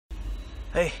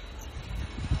Hey.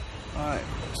 Alright,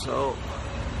 so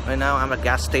right now I'm at a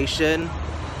gas station.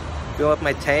 Fill up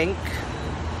my tank.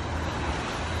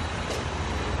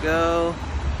 There we go.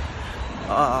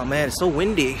 Oh man, it's so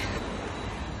windy.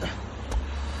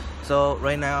 So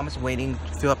right now I'm just waiting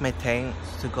to fill up my tank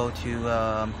to go to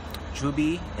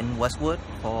Junbi in Westwood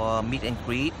for meet and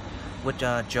greet with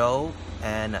Joe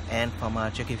and Ant from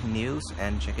Jkfilms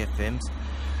and Jkfams.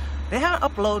 They haven't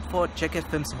uploaded for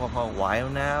Jkfams for a while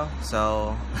now,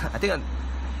 so I think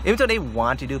even though they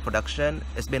want to do production,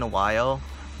 it's been a while.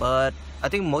 But I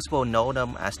think most people know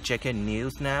them as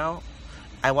Jkfams now.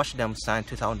 I watched them since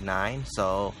 2009,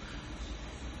 so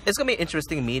it's gonna be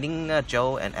interesting meeting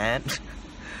Joe and Ant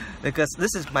because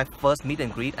this is my first meet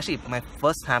and greet. Actually, my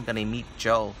first time gonna meet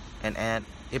Joe and Ant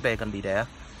if they're gonna be there.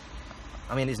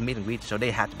 I mean, it's meet and greet, so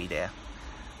they had to be there.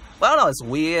 Well, no, it's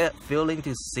weird feeling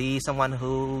to see someone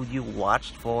who you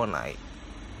watched for like,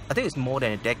 I think it's more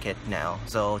than a decade now.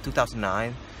 So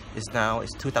 2009 is now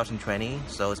it's 2020,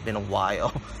 so it's been a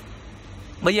while.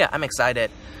 But yeah, I'm excited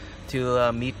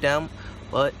to meet them.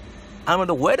 But I don't know,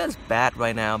 the weather's bad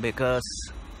right now because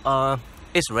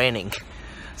it's raining.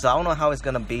 So I don't know how it's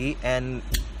gonna be. And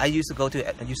I used to go to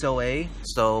UCLA,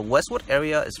 so Westwood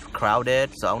area is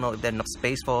crowded. So I don't know if there's enough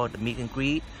space for the meet and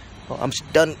greet. Well, I'm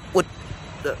done with.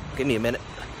 Give me a minute.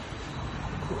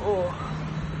 Oh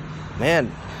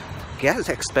man, gas is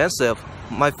expensive.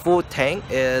 My full tank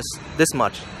is this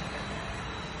much.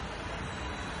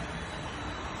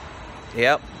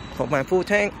 Yep, for my full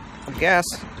tank of gas.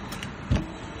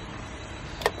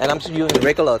 And I'm just using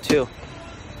regular too.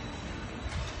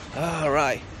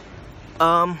 Alright.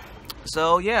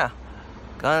 So yeah,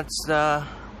 let's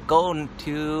go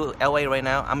to LA right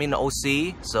now. I'm in the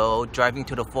OC, so driving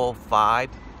to the 405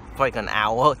 for like an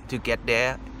hour to get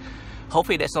there.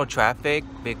 Hopefully there's no traffic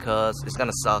because it's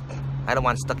gonna suck. I don't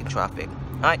want to stuck in traffic.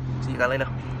 Alright, see you guys later.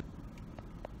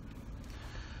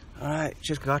 Alright,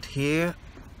 just got here.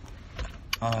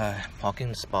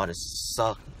 Parking spot is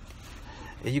suck.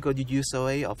 If you go to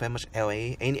UCLA or famous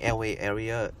LA, any LA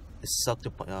area, it sucks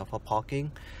for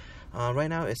parking. Right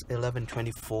now it's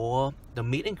 11:24. The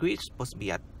meet and greet is supposed to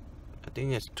be at, I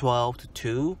think it's 12 to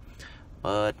 2,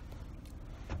 but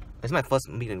it's my first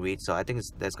meet and greet, so I think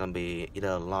there's gonna be either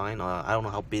a line or I don't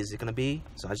know how busy it's gonna be.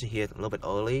 So I should here a little bit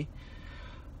early.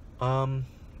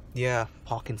 Yeah,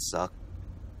 parking suck.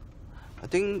 I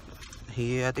think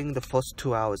here, the first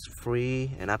 2 hours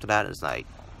free, and after that it's like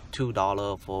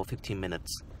 $2 for 15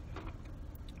 minutes.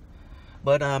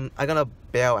 But I'm gonna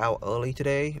bail out early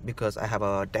today because I have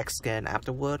a deck scan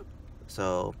afterward.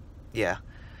 So yeah.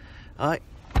 Alright,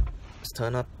 let's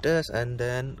turn up this and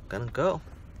then gonna go.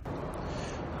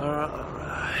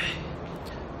 Alright,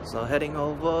 so heading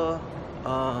over.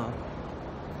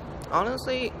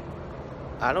 Honestly,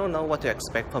 I don't know what to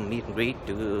expect from meet and greet.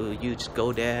 Do you just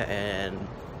go there and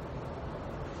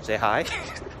say hi?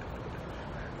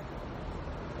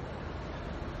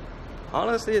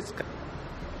 Honestly,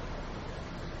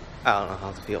 I don't know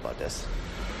how to feel about this.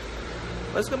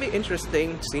 But it's gonna be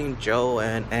interesting seeing Joe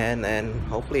and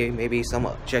hopefully maybe some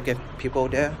Jkfams people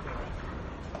there.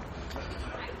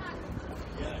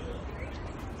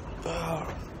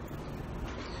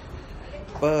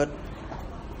 But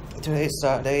today's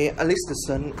Saturday, at least the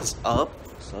sun is up,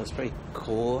 so it's pretty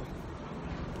cool.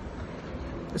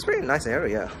 It's a pretty nice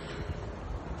area.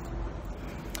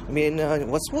 I mean,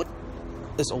 Westwood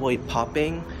is always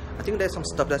popping. I think there's some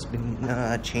stuff that's been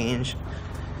changed.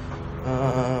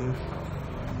 Yeah.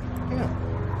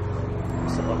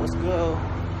 So let's go.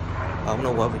 I don't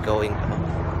know where we're going.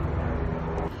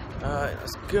 Alright,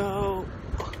 let's go.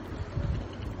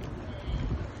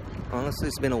 Honestly,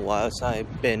 it's been a while since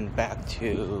I've been back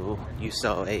to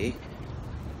UCLA.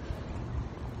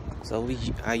 So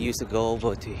I used to go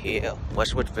over to here,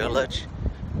 Westwood Village,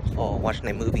 for watching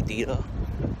a movie theater.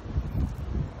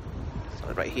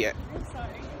 So right here.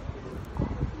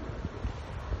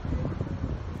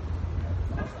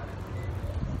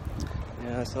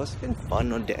 Yeah, so it's been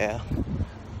fun on there,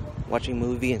 watching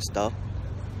movie and stuff.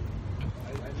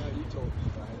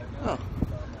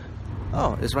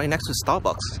 Oh, it's right next to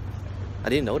Starbucks. I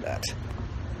didn't know that.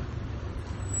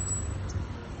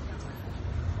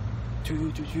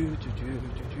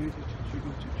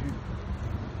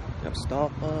 Yep,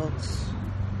 Starbucks.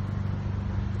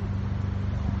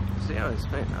 So yeah, it's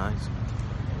very nice.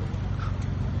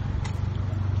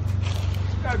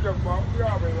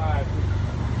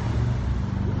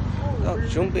 Oh,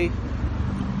 Junbi.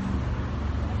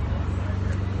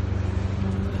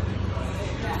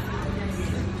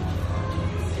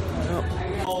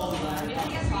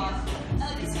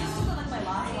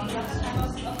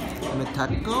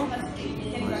 Taco?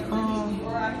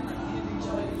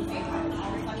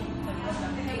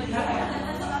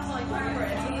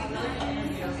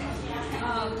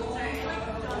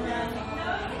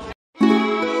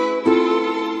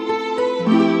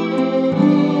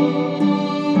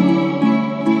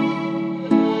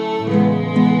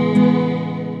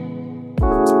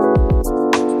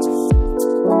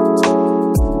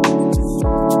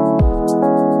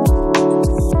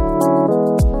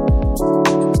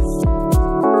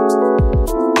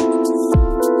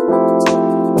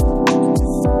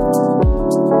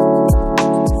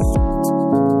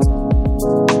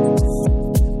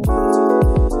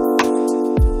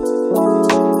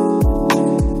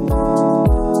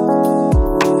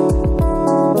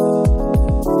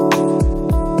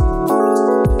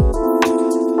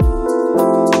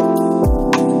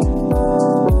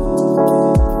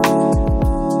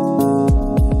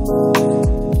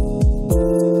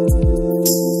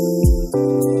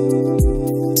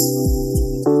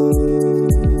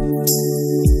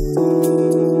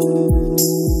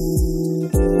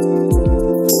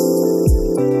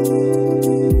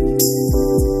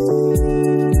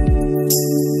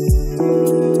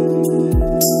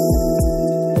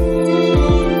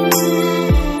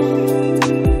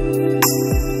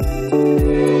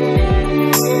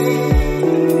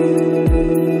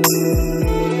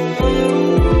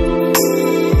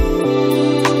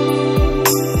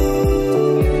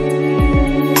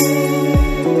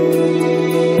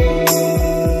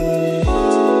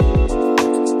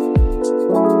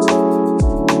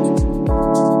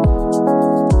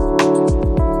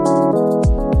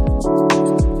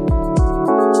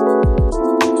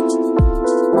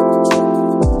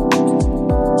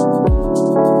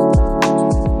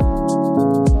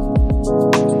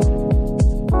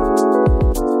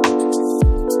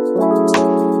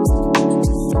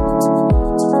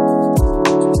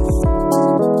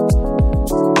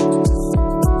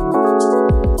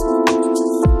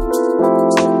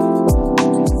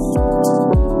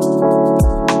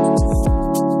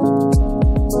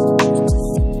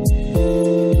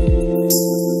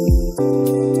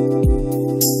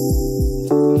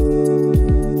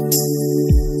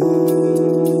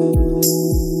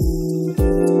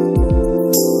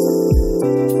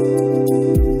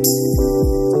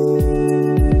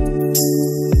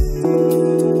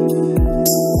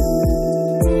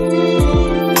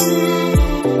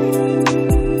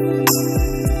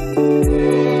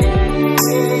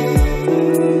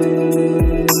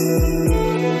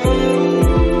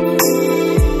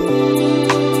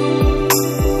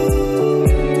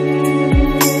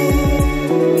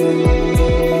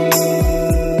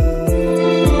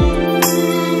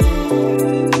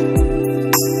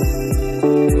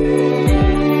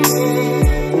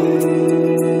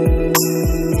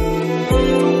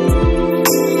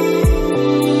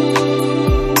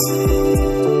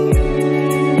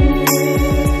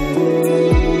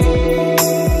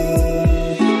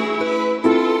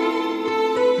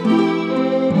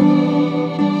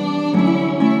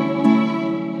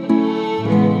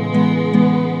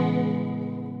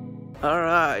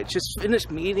 Alright, just finished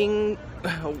meeting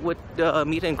with the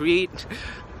meet and greet.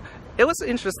 It was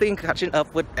interesting catching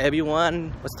up with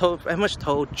everyone. I much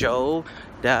told Joe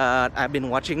that I've been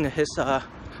watching his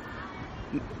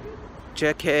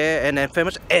JK and then pretty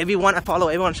much everyone, I follow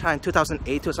everyone in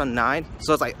 2008, 2009.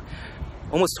 So it's like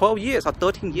almost 12 years or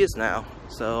 13 years now.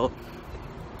 So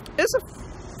it's a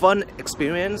fun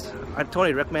experience. I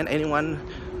totally recommend anyone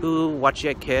who watch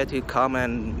JK to come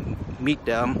and meet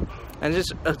them. And it's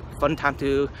just a fun time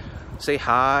to say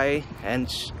hi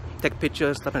and take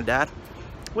pictures, stuff like that.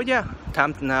 Well, yeah,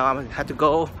 time now. I had to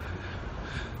go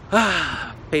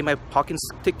pay my parking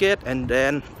ticket, and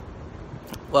then,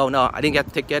 well, no, I didn't get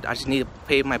the ticket. I just need to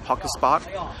pay my parking spot,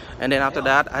 and then after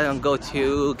that, I go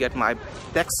to get my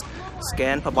dex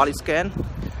scan, per body scan.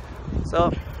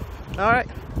 So, all right.